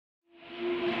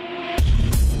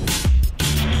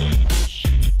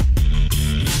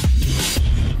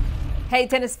Hey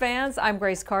tennis fans, I'm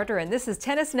Grace Carter and this is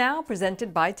Tennis Now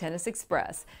presented by Tennis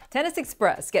Express. Tennis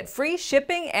Express, get free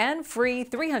shipping and free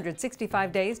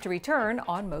 365 days to return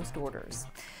on most orders.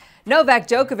 Novak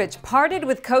Djokovic parted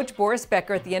with coach Boris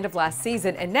Becker at the end of last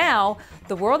season, and now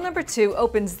the world number 2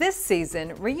 opens this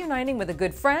season reuniting with a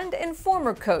good friend and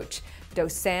former coach,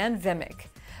 Dusan Vemic.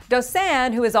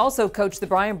 Dusan, who has also coached the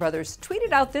Bryan brothers,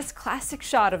 tweeted out this classic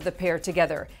shot of the pair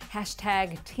together,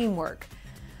 #teamwork.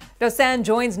 Dusan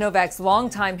joins Novak's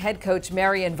longtime head coach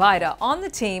Marian Vida on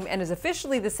the team and is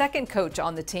officially the second coach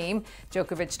on the team,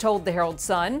 Djokovic told the Herald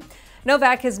Sun.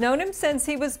 Novak has known him since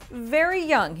he was very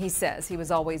young, he says. He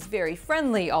was always very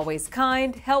friendly, always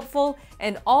kind, helpful,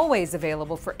 and always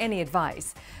available for any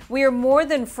advice. We are more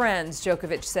than friends,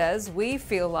 Djokovic says. We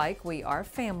feel like we are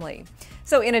family.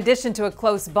 So in addition to a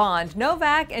close bond,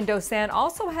 Novak and Dusan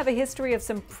also have a history of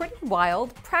some pretty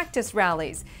wild practice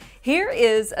rallies. Here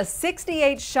is a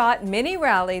 68-shot mini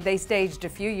rally they staged a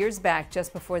few years back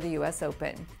just before the U.S.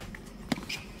 Open.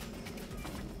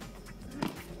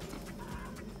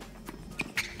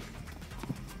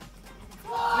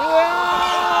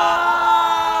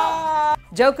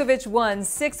 Djokovic won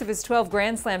 6 of his 12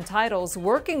 Grand Slam titles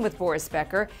working with Boris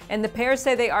Becker, and the pair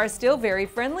say they are still very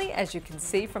friendly, as you can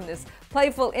see from this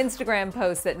playful Instagram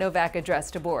post that Novak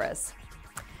addressed to Boris.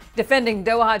 Defending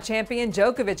Doha champion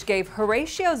Djokovic gave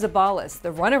Horacio Zabalis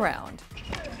the runaround.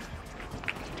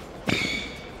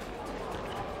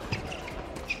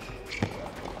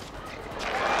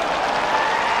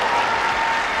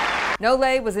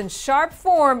 Nole was in sharp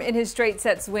form in his straight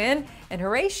sets win, and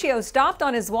Horacio stopped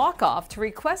on his walk-off to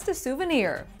request a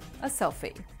souvenir, a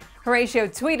selfie. Horacio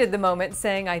tweeted the moment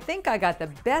saying, "I think I got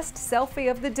the best selfie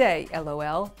of the day,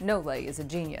 LOL. Nole is a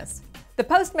genius." The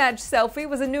post-match selfie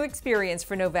was a new experience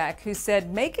for Novak, who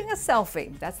said, "Making a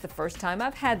selfie, that's the first time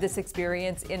I've had this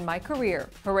experience in my career.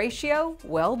 Horacio,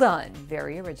 well done.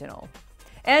 Very original."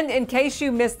 And in case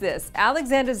you missed this,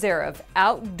 Alexander Zverev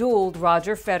out-dueled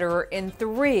Roger Federer in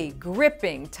 3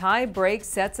 gripping tie-break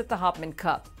sets at the Hopman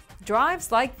Cup.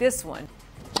 Drives like this one.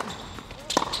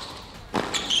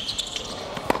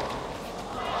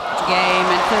 Game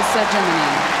and first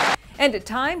Germany. And at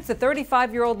times, the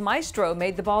 35-year-old maestro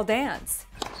made the ball dance.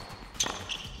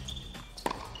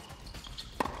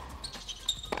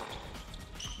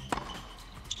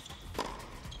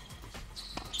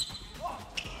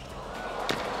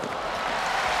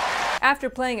 After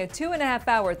playing a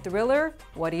 2.5-hour thriller,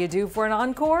 what do you do for an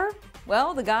encore?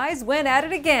 Well, the guys went at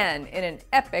it again in an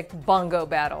epic bongo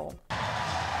battle.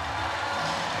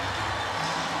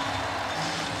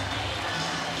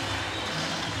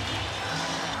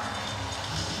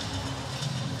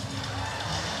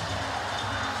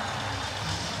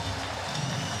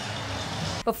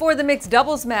 Before the mixed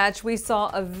doubles match, we saw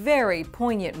a very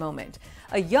poignant moment.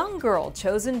 A young girl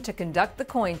chosen to conduct the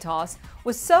coin toss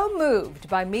was so moved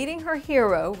by meeting her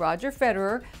hero, Roger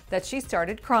Federer, that she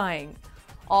started crying.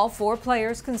 All 4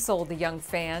 players consoled the young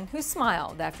fan, who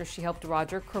smiled after she helped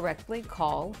Roger correctly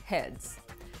call heads.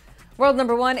 World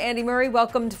number 1 Andy Murray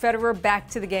welcomed Federer back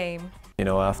to the game. You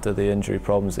know, after the injury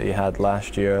problems that he had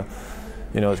last year,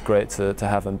 you know, it's great to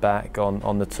have him back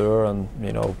on the tour, and,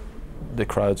 you know, the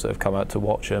crowds that have come out to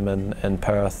watch him in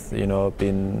Perth, you know, have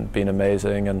been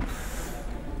amazing, and,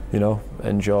 you know,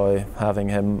 enjoy having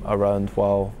him around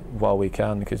while we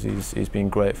can, because he's been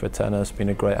great for tennis, been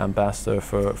a great ambassador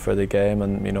for the game,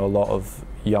 and, you know, a lot of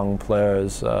young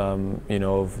players, you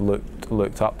know, have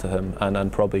looked up to him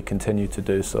and probably continue to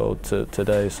do so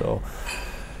today. So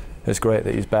it's great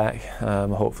that he's back.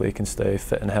 Hopefully he can stay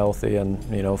fit and healthy, and,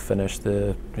 you know, finish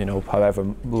the, you know, however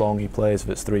long he plays, if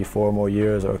it's 3-4 more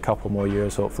years or a couple more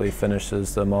years, hopefully he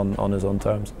finishes them on his own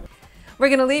terms. We're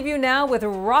going to leave you now with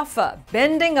Rafa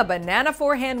bending a banana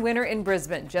forehand winner in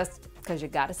Brisbane, just because you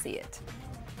got to see it.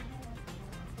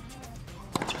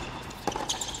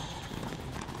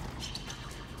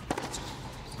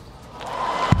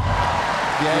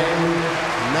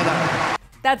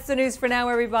 That's the news for now,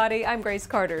 everybody. I'm Grace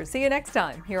Carter. See you next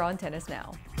time here on Tennis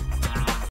Now.